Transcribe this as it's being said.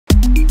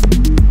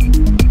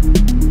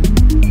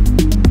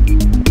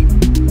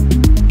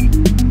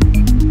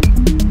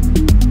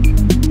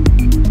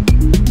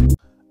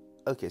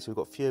Okay, so we've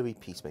got Fury,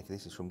 Peacemaker.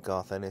 This is from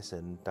Garth Ennis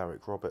and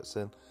Darick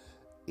Robertson.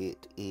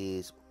 It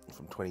is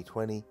from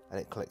 2020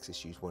 and it collects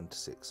issues 1 to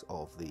 6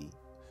 of the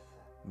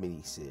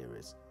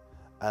mini-series.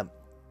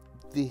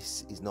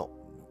 This is not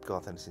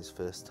Garth Ennis'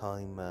 first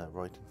time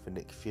writing for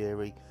Nick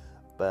Fury,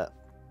 but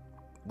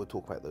we'll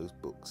talk about those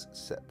books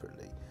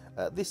separately.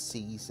 This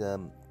sees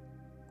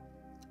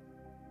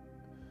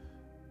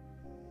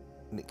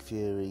Nick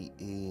Fury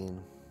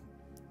in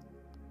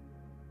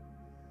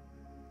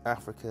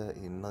Africa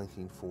in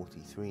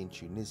 1943 in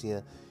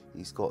Tunisia.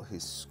 He's got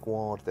his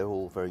squad. They're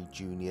all very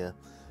junior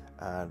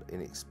and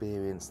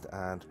inexperienced,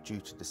 and due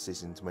to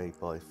decisions made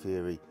by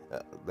Fury,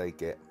 they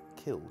get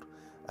killed.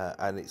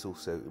 And it's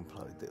also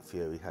implied that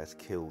Fury has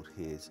killed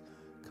his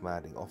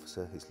commanding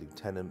officer, his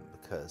lieutenant,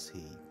 because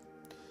he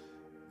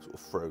sort of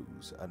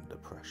froze under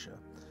pressure.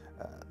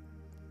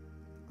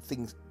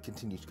 Things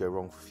continue to go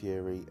wrong for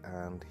Fury,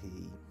 and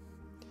he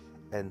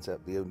ends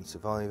up the only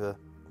survivor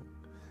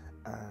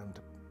and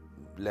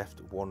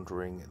left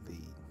wandering the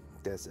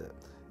desert.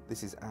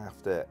 This is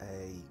after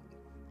a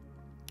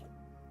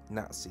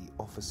Nazi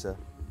officer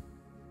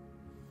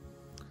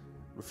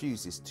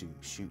refuses to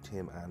shoot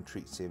him and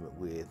treats him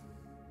with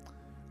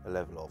a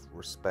level of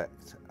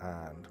respect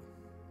and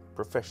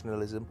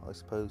professionalism, I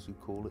suppose you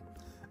call it,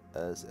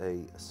 as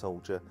a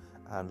soldier,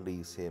 and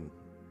leaves him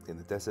in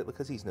the desert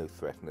because he's no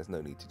threat and there's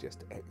no need to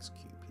just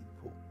execute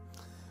people.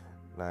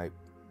 Now,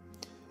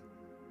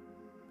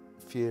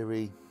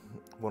 Fury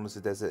wanders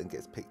the desert and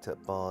gets picked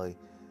up by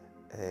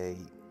a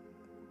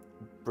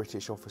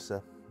British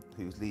officer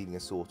who's leading a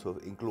sort of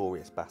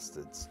Inglorious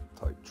Bastards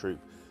type troop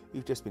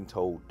who've just been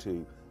told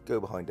to go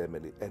behind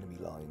enemy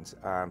lines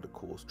and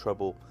cause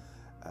trouble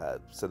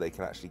so they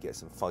can actually get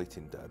some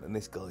fighting done. And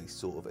this guy's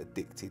sort of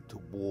addicted to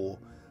war.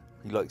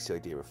 He likes the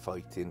idea of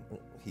fighting,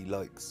 he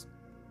likes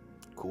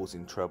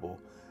causing trouble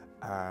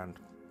and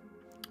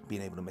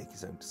being able to make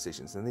his own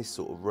decisions, and this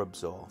sort of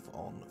rubs off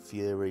on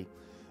Fury,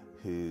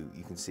 who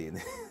you can see in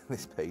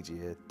this page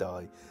here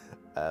die.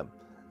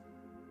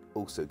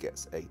 Also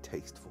gets a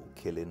tasteful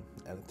killing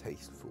and a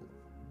tasteful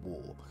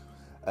war.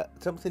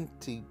 Something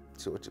to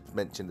sort of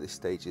mention at this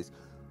stage is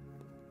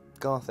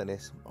Garth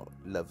Ennis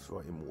loves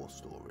writing war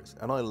stories,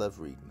 and I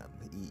love reading them.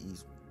 He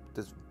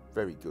does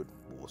very good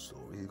war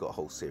stories. He's got a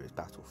whole series,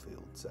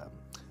 Battlefields,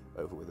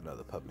 over with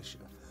another publisher,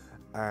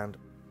 and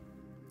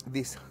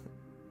this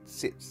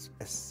sits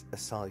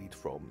aside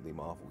from the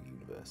Marvel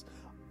universe.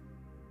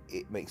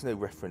 It makes no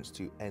reference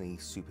to any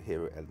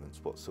superhero elements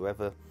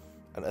whatsoever,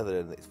 and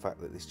other than the fact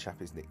that this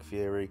chap is Nick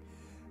Fury,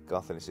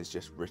 Garth Ennis has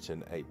just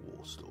written a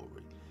war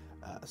story.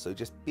 So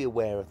just be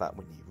aware of that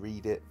when you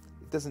read it.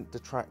 It doesn't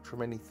detract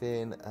from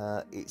anything.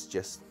 It's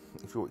just,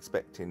 if you're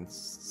expecting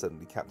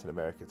suddenly Captain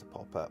America to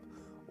pop up,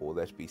 or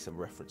there to be some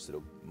reference to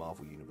the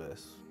Marvel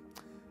universe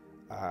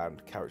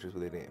and characters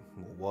within it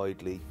more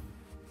widely,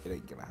 it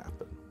ain't gonna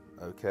happen.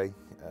 Okay,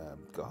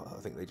 I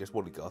think they just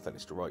wanted Garth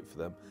Ennis to write for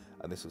them,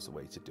 and this was the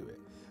way to do it.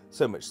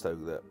 So much so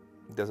that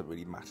it doesn't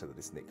really matter that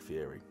it's Nick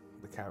Fury,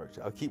 the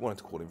character. I keep wanting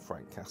to call him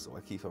Frank Castle.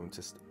 I keep having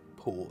to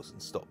pause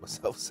and stop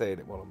myself saying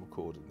it while I'm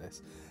recording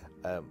this,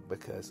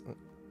 because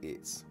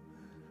it's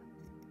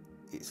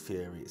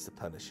Fury, it's the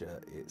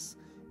Punisher,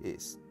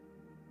 it's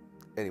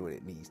anyone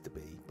it needs to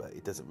be, but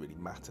it doesn't really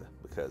matter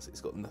because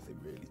it's got nothing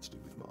really to do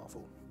with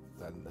Marvel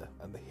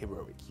and the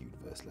heroic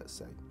universe, let's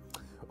say.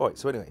 Alright,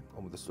 so anyway,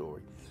 on with the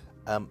story.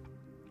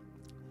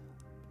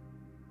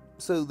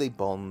 So they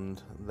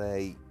bond,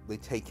 they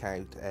take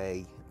out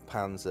a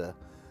Panzer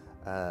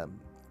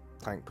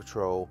tank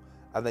patrol,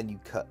 and then you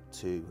cut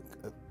to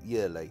a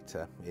year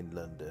later in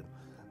London.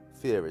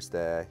 Fury is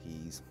there,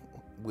 he's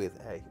with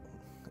a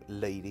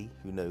lady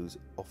who knows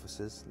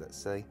officers, let's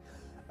say,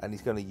 and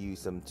he's going to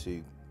use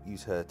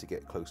her to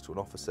get close to an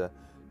officer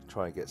to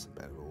try and get some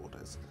better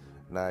orders.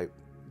 Now,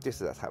 just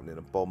as that's happening,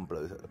 a bomb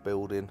blows at the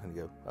building, and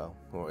you go,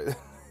 oh, alright.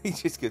 He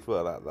just goes,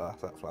 well, that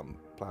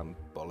plan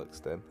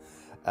bollocks then.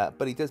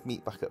 But he does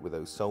meet back up with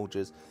those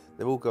soldiers.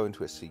 They're all going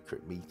to a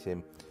secret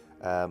meeting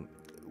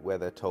where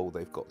they're told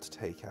they've got to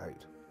take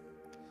out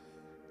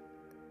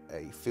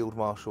a field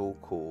marshal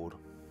called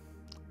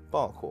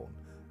Barkhorn.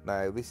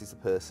 Now, this is the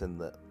person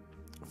that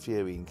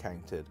Fury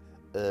encountered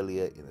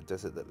earlier in the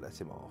desert that let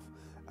him off,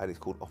 and it's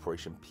called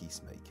Operation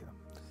Peacemaker.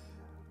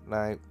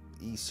 Now,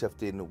 he's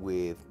shoved in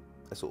with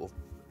a sort of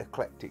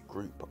eclectic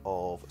group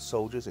of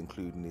soldiers,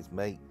 including his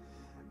mate,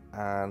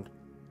 and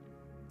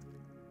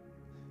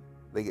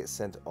they get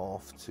sent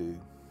off to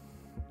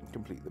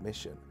complete the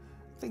mission.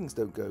 Things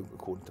don't go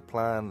according to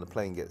plan. The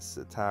plane gets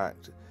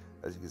attacked.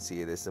 As you can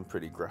see, there's some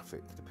pretty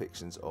graphic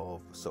depictions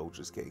of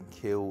soldiers getting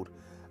killed.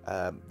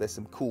 There's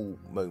some cool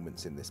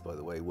moments in this, by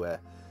the way, where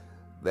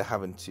they're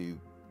having to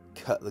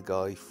cut the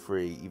guy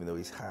free, even though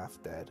he's half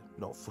dead,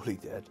 not fully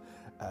dead,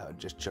 and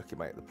just chuck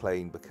him out of the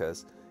plane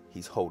because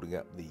he's holding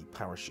up the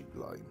parachute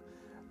line.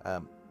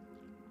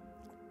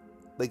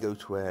 They go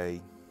to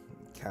a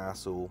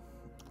castle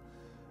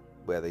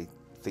where they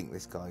think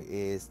this guy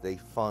is. They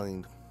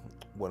find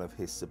one of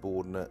his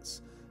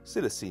subordinates,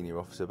 still a senior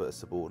officer but a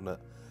subordinate,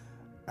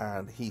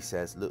 and he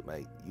says, look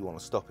mate, you want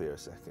to stop here a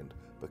second,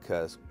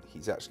 because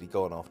he's actually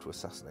gone off to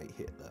assassinate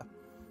Hitler.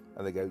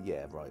 And they go,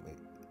 yeah, right, mate.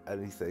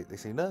 And they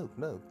say, no,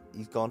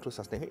 he's gone to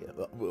assassinate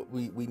Hitler.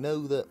 We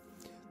know that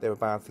there are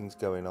bad things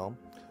going on.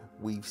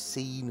 We've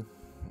seen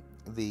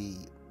the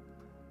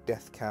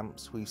death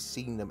camps. We've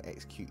seen them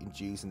executing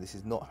Jews, and this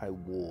is not how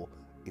war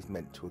is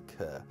meant to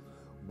occur.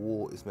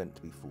 War is meant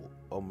to be fought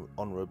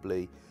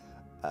honourably.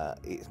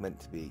 It's meant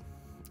to be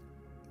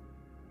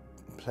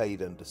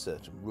played under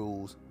certain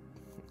rules,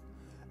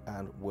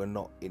 and we're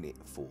not in it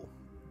for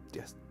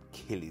just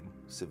killing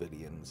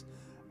civilians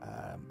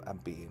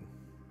and being,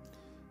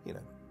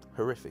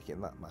 horrific in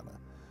that manner.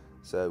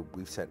 So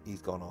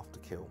he's gone off to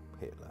kill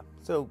Hitler.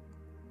 So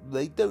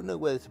they don't know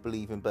whether to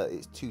believe him, but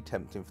it's too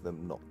tempting for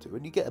them not to.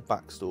 And you get a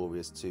backstory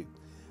as to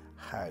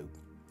how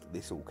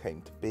this all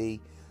came to be,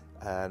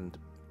 and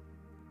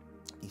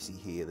you see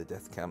here the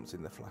death camps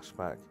in the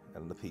flashback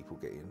and the people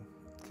getting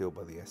killed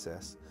by the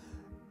SS.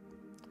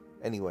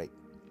 Anyway,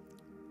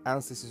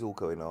 as this is all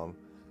going on,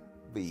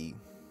 the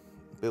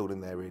building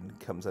they're in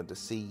comes under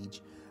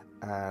siege,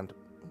 and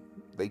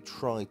they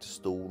try to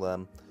stall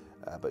them,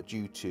 but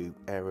due to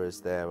errors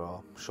there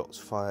are shots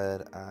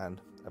fired and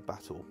a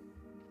battle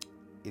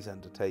is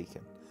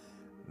undertaken.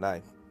 Now,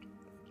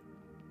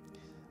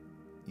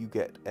 you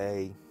get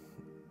a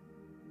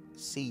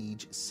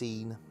siege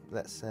scene,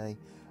 let's say,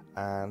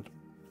 and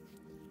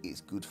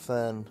it's good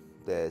fun.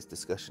 There's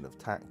discussion of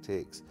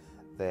tactics,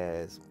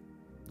 there's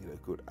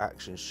good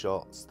action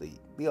shots.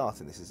 The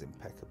art in this is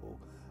impeccable.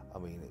 I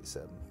mean, it's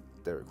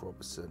Darick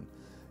Robertson.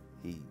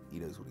 He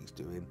knows what he's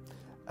doing,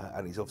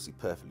 and he's obviously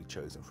perfectly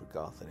chosen for a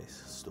Garth Ennis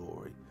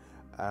story.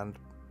 And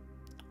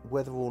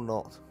whether or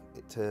not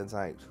it turns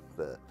out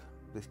that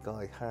this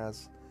guy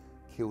has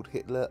killed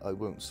Hitler, I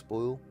won't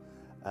spoil,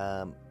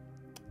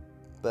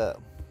 but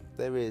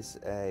there is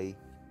a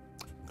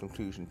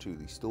conclusion to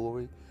the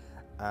story,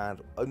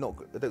 and I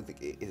don't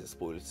think it is a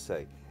spoiler to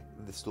say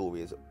the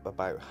story is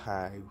about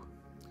how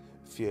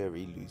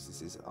Fury loses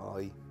his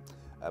eye.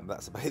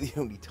 That's about the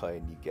only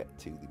tie-in you get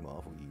to the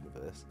Marvel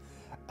Universe,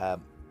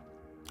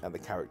 and the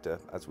character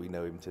as we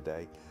know him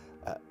today.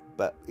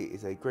 But it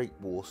is a great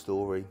war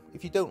story.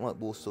 If you don't like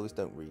war stories,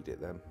 don't read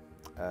it then.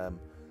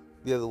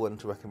 The other one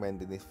to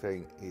recommend in this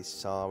thing is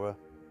Sarah,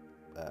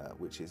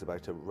 which is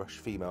about a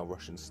female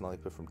Russian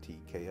sniper from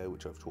TKO,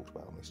 which I've talked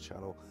about on this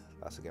channel.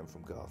 That's again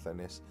from Garth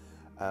Ennis.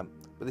 But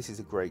this is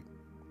a great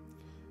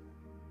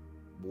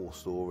war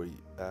story.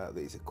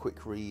 It's a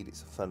quick read,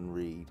 it's a fun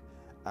read,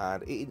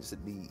 and it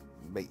instantly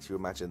makes you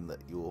imagine that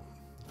you're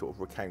sort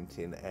of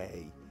recounting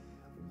a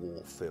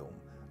war film.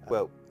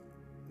 Well,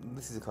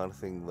 this is the kind of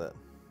thing that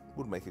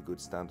would make a good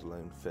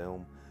standalone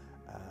film,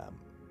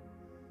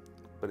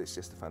 but it's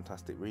just a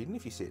fantastic read, and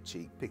if you see it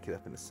cheap, pick it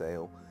up in a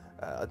sale.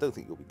 I don't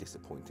think you'll be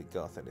disappointed.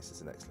 Garth Ennis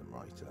is an excellent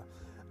writer,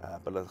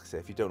 but like I say,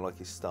 if you don't like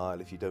his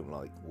style, if you don't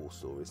like war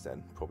stories,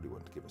 then probably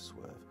want to give a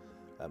swerve.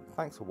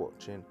 Thanks for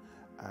watching,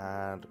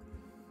 and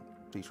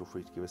please feel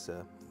free to give us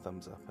a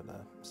thumbs up and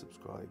a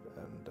subscribe,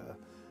 and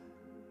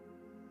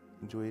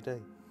enjoy your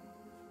day.